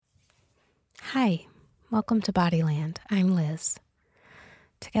Hi, welcome to Bodyland. I'm Liz.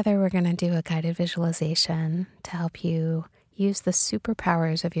 Together we're going to do a guided visualization to help you use the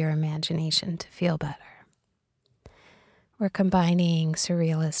superpowers of your imagination to feel better. We're combining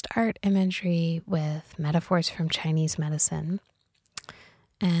surrealist art imagery with metaphors from Chinese medicine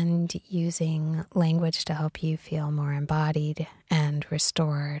and using language to help you feel more embodied and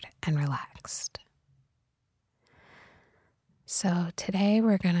restored and relaxed. So today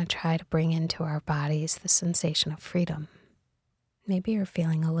we're going to try to bring into our bodies the sensation of freedom. Maybe you're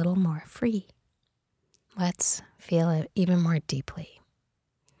feeling a little more free. Let's feel it even more deeply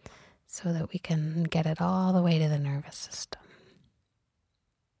so that we can get it all the way to the nervous system.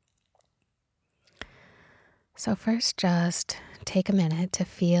 So first, just take a minute to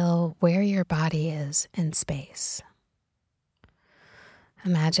feel where your body is in space.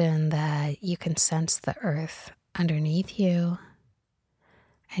 Imagine that you can sense the earth underneath you,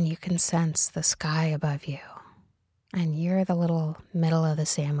 and you can sense the sky above you, and you're the little middle of the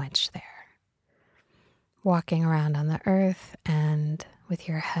sandwich there, walking around on the earth and with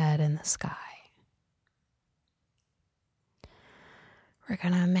your head in the sky. We're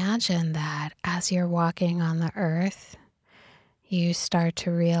going to imagine that as you're walking on the earth, you start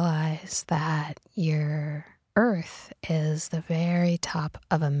to realize that your earth is the very top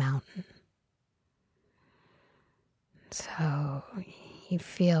of a mountain. So you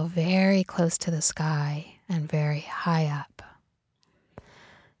feel very close to the sky and very high up.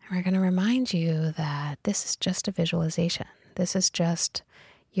 And we're going to remind you that this is just a visualization. This is just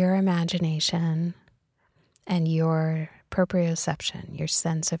your imagination and your proprioception, your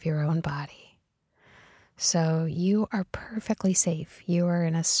sense of your own body. So you are perfectly safe. You are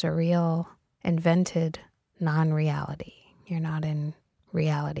in a surreal, invented non-reality. You're not in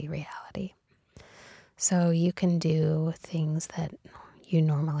reality. So you can do things that you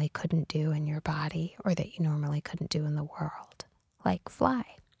normally couldn't do in your body or that you normally couldn't do in the world, like fly.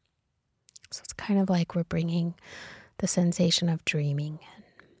 So it's kind of like we're bringing the sensation of dreaming in.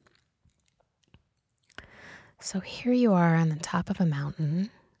 So here you are on the top of a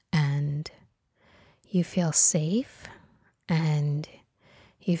mountain, and you feel safe and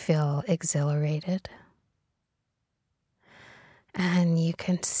you feel exhilarated. And you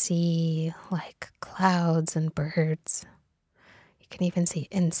can see like clouds and birds. You can even see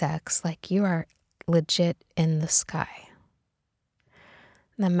insects, like you are legit in the sky.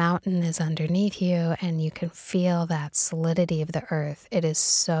 The mountain is underneath you, and you can feel that solidity of the earth. It is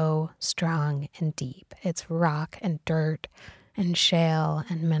so strong and deep. It's rock and dirt and shale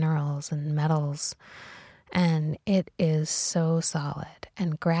and minerals and metals. And it is so solid.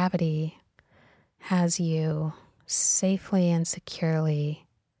 And gravity has you safely and securely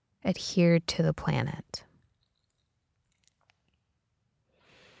adhered to the planet.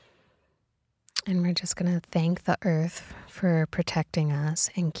 And we're just going to thank the earth for protecting us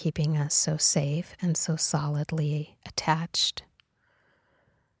and keeping us so safe and so solidly attached.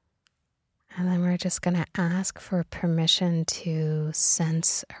 And then we're just going to ask for permission to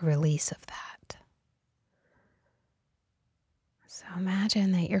sense a release of that. So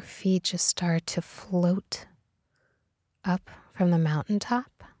imagine that your feet just start to float up from the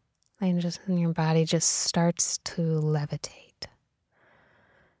mountaintop, and your body just starts to levitate.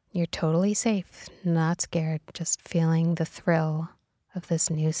 You're totally safe, not scared, just feeling the thrill of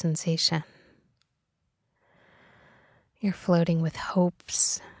this new sensation. You're floating with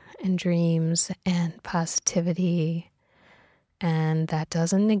hopes and dreams and positivity, and that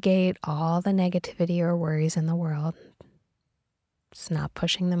doesn't negate all the negativity or worries in the world. It's not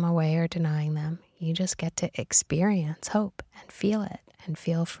pushing them away or denying them. You just get to experience hope and feel it and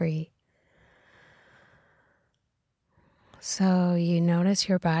feel free. So you notice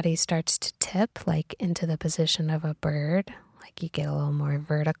your body starts to tip like into the position of a bird, like you get a little more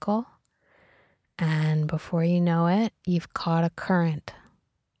vertical. And before you know it, you've caught a current.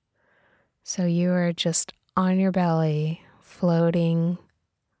 So you are just on your belly, floating,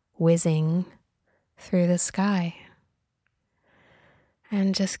 whizzing through the sky.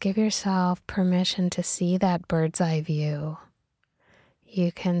 And just give yourself permission to see that bird's eye view.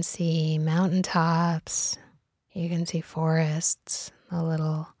 You can see mountaintops, you can see forests, the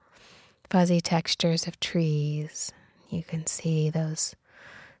little fuzzy textures of trees. You can see those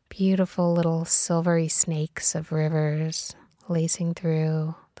beautiful little silvery snakes of rivers lacing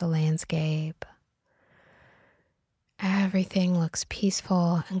through the landscape. Everything looks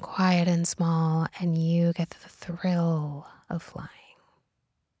peaceful and quiet and small, and you get the thrill of flying.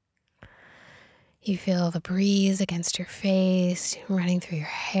 You feel the breeze against your face, running through your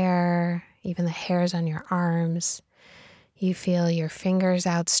hair, even the hairs on your arms. You feel your fingers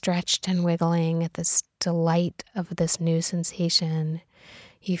outstretched and wiggling at this delight of this new sensation.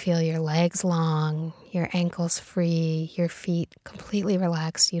 You feel your legs long, your ankles free, your feet completely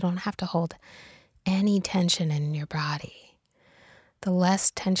relaxed. You don't have to hold any tension in your body. The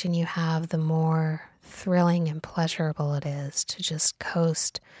less tension you have, the more thrilling and pleasurable it is to just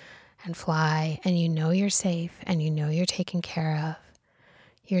coast and fly, and you know you're safe and you know you're taken care of.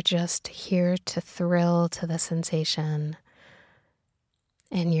 You're just here to thrill to the sensation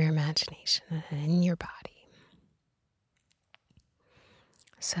in your imagination and in your body.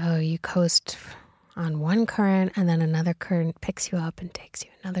 So you coast on one current, and then another current picks you up and takes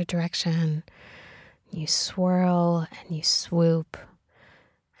you another direction. You swirl and you swoop,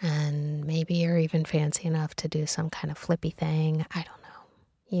 and maybe you're even fancy enough to do some kind of flippy thing. I don't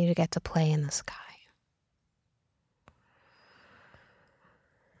know. You get to play in the sky.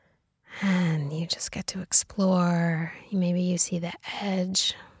 And you just get to explore. Maybe you see the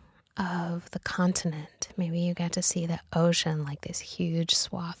edge of the continent. Maybe you get to see the ocean, like this huge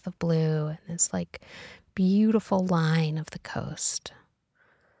swath of blue and this like beautiful line of the coast.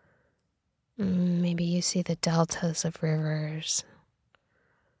 Maybe you see the deltas of rivers.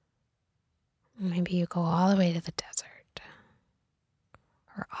 Maybe you go all the way to the desert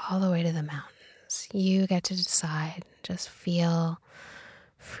or all the way to the mountains. You get to decide. Just feel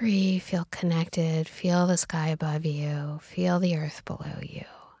free, feel connected, feel the sky above you, feel the earth below you,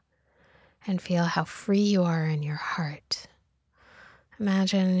 and feel how free you are in your heart.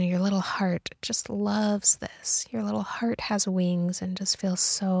 Imagine your little heart just loves this. Your little heart has wings and just feels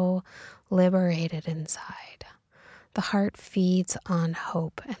so liberated inside. The heart feeds on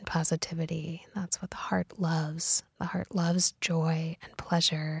hope and positivity. That's what the heart loves. The heart loves joy and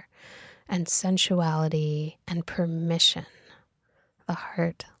pleasure and sensuality and permission. The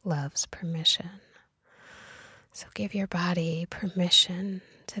heart loves permission. So give your body permission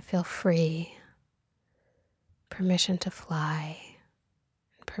to feel free, permission to fly,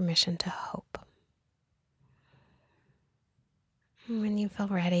 and permission to hope. And when you feel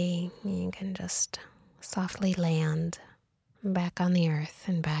ready, you can just softly land back on the earth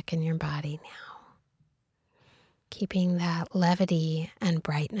and back in your body now, keeping that levity and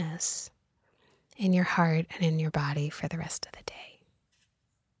brightness in your heart and in your body for the rest of the day.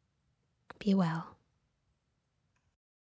 Be well.